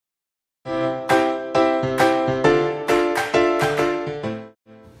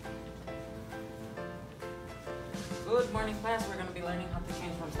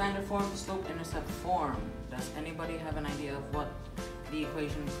have an idea of what the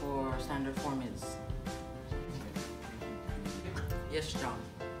equation for standard form is? Yes, John.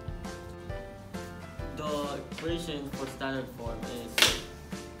 The equation for standard form is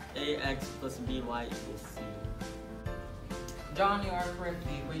ax plus by equals c. John, you are correct.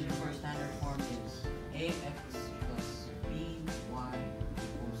 The equation for standard form is ax plus by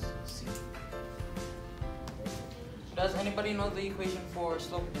equals c. Does anybody know the equation for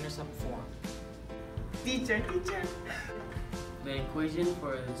slope-intercept form? Teacher. The equation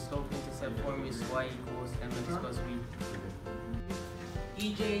for the slope-intercept form is y equals mx plus b.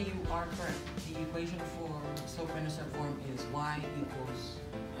 EJ, you are correct. The equation for slope-intercept form is y equals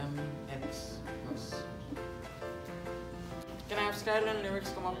mx plus b. Can I have Skylar and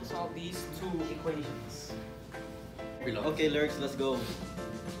Lyrics come up to solve these two equations? Okay, Lyrics, let's go.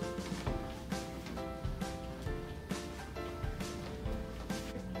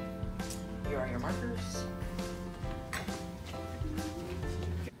 Here are your markers.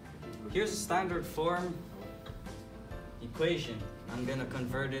 Here's a standard form equation. I'm gonna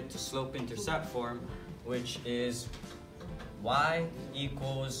convert it to slope-intercept form, which is y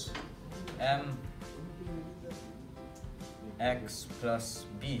equals mx plus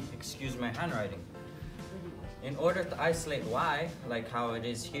b. Excuse my handwriting. In order to isolate y, like how it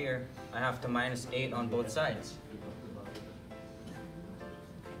is here, I have to minus 8 on both sides.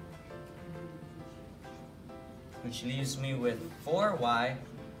 Which leaves me with 4y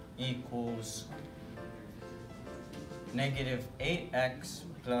equals negative 8x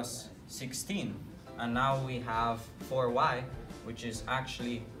plus 16. And now we have 4y, which is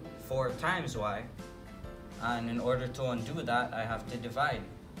actually 4 times y. And in order to undo that, I have to divide.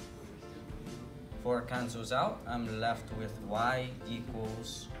 4 cancels out. I'm left with y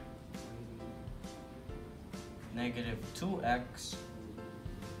equals negative 2x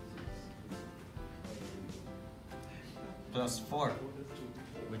plus 4,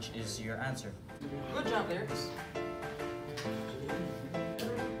 which is your answer. Good job, Lyrics.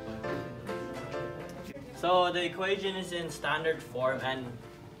 So the equation is in standard form, and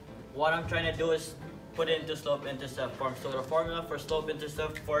what I'm trying to do is put it into slope-intercept form. So the formula for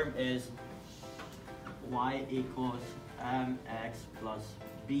slope-intercept form is y equals mx plus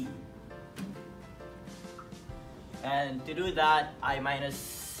b. And to do that, I minus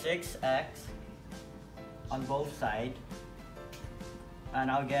 6x on both sides,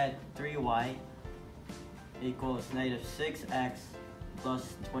 and I'll get 3y equals negative 6x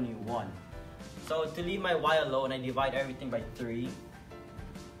plus 21. So to leave my y alone, I divide everything by 3.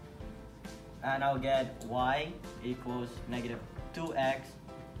 And I'll get y equals negative 2x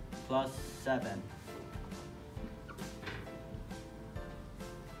plus 7.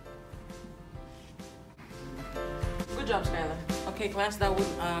 Good job, Skylar. Okay, class, that would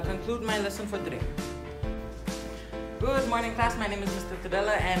conclude my lesson for today. Good morning, class. My name is Mr.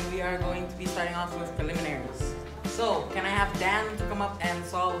 Tadella, and we are going to be starting off with preliminaries. So, can I have Dan to come up and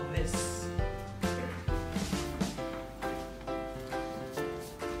solve this?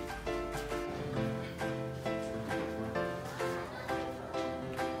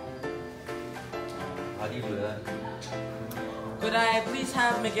 How do you do that? Could I please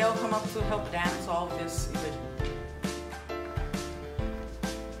have Miguel come up to help Dan solve this equation?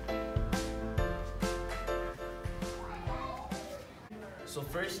 So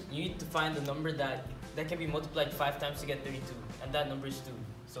first, you need to find the number that can be multiplied 5 times to get 32, and that number is 2.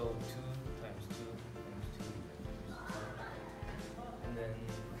 So 2 times 2 times 2 times 2, and then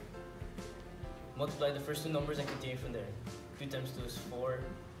multiply the first two numbers and continue from there. 2 times 2 is 4,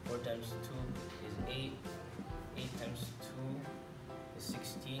 4 times 2 is 8, 8 times 2 is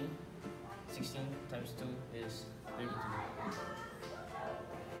 16, 16 times 2 is 32.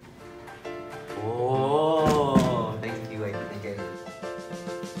 Oh, thank you. I think I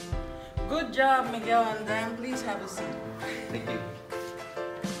Good job, Miguel and Dan. Please have a seat. Thank you.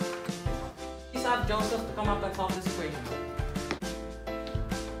 Please have Joseph to come up and solve this equation.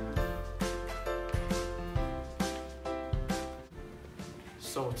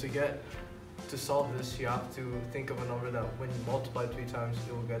 So to solve this, you have to think of a number that when you multiply 3 times,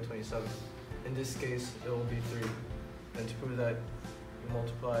 you will get 27. In this case, it will be 3. And to prove that, you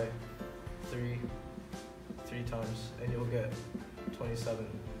multiply 3 times, and you'll get 27.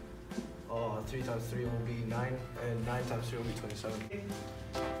 3 times 3 will be 9, and 9 times 3 will be 27.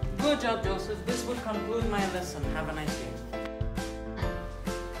 Good job, Joseph. This would conclude my lesson. Have a nice day.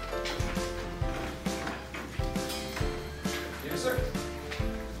 Yes, sir.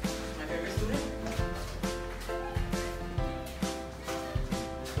 My favorite student.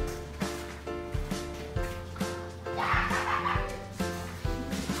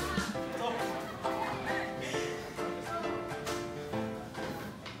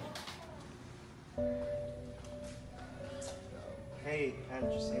 Hey,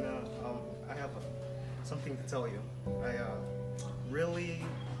 and Justina, I have something to tell you. I really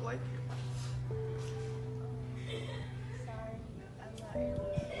like you. Sorry, I'm not really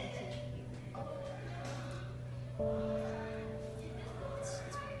into you. It's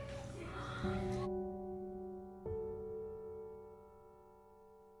fine.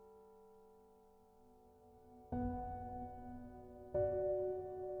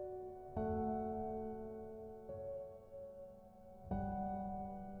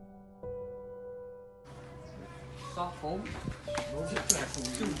 Soft home?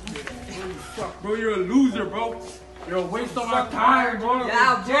 Bro, you're a loser, bro. You're a waste of our time, bro.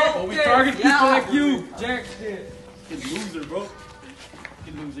 Yeah, Jack. But we target people like you. Jack shit. Get loser, bro.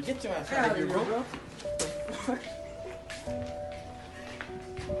 Get loser. Get your ass out of here, bro.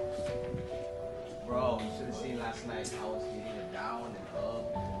 Bro, you should have seen last night. I was getting it down and up.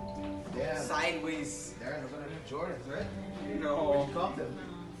 Yeah. Sideways. Darren, those are the Jordans, right? No. You caught them.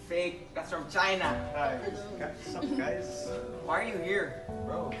 Fake. That's from China. Hi, what's up, guys? Why are you here?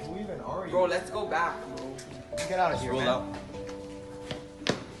 Bro, who even are you? Bro, let's go back. Get out of here, Roll man. out.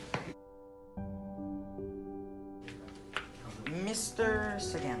 Mr.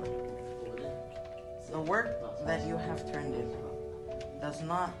 Sagana, the work that you have turned in does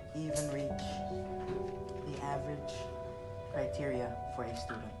not even reach the average criteria for a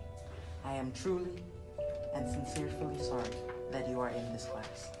student. I am truly and sincerely sorry that you are in this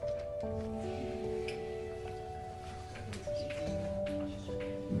class.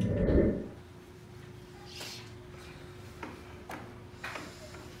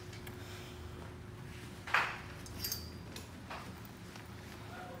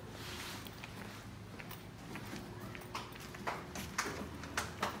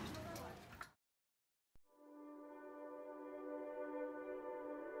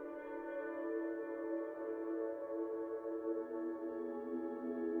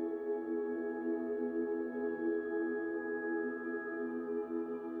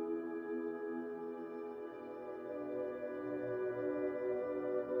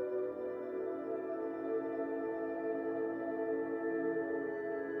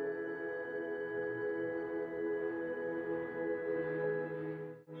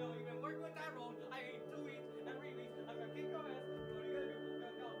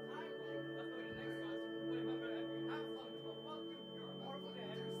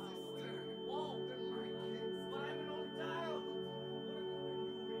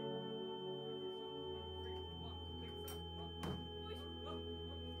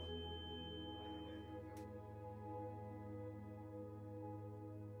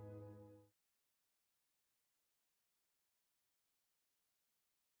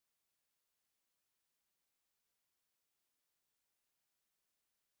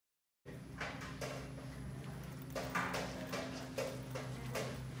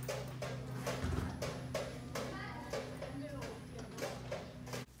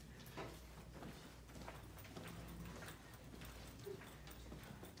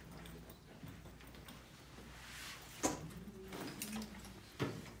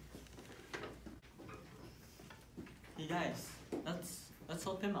 Hey guys, let's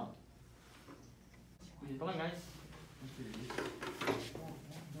help him out. Come on guys.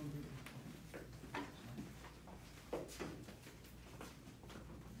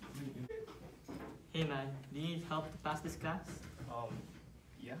 Hey man, do you need help to pass this class?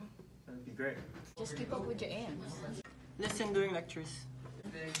 Yeah, that'd be great. Just keep up with your aims Listen during lectures.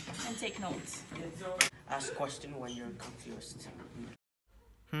 and take notes. Ask question when you're confused.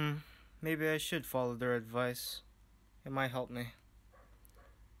 Maybe I should follow their advice. It might help me.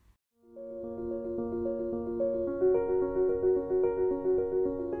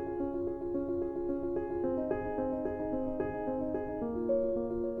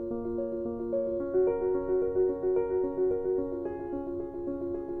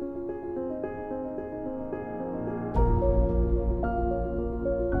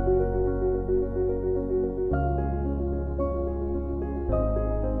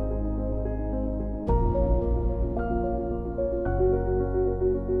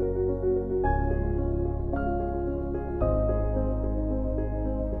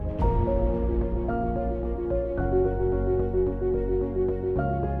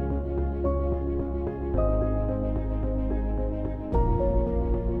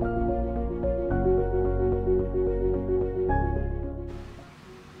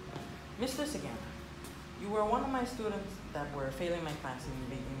 Mr. Sagana, you were one of my students that were failing my class in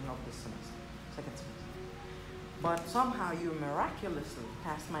the beginning of this semester, second semester. But somehow you miraculously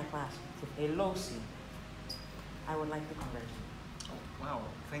passed my class with a low C. I would like to congratulate you. Oh, wow,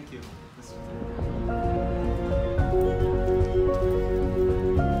 thank you. This is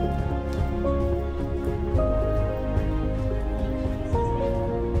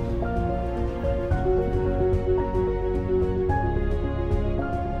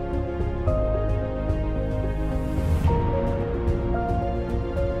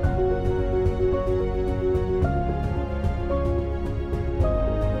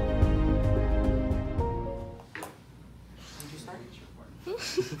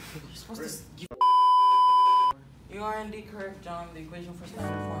You're supposed to give. You are indeed correct, John. The equation for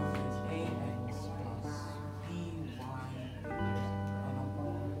standard form is ax plus by.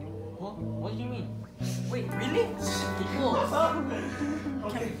 What do you mean? Wait, really? Equals.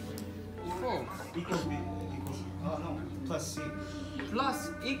 Okay. Equals. Equals B. Equals. No. Plus C. Plus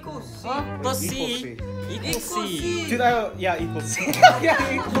equals c. Plus C. Equals c. Dude, yeah, equals C.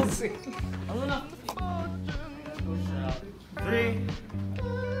 Yeah, equals C. Ano na? 3.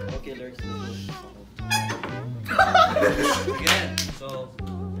 Okay, Lurks. Again, so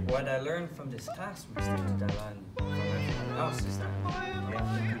what I learned from this class, Mr. Tadalan, from everyone else, is that you have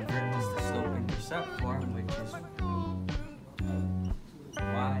to convert this to slope-intercept form, which is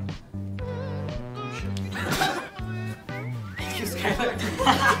y.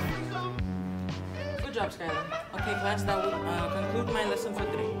 Good job, Skylar. Okay, class, that would conclude my lesson for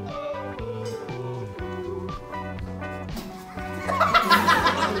today.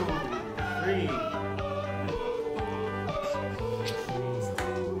 3.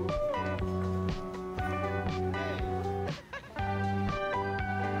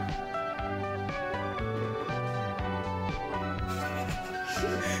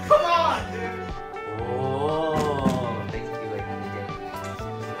 Come on, dude. Oh, thank you.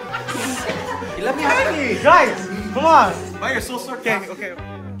 Let me have it. Guys, come on. Why you're so sarcastic? Okay.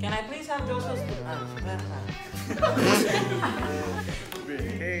 Can I please have Joseph's? Okay.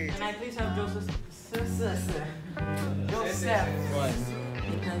 Can I please have Joseph? What?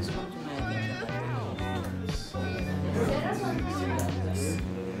 Because come to my attention that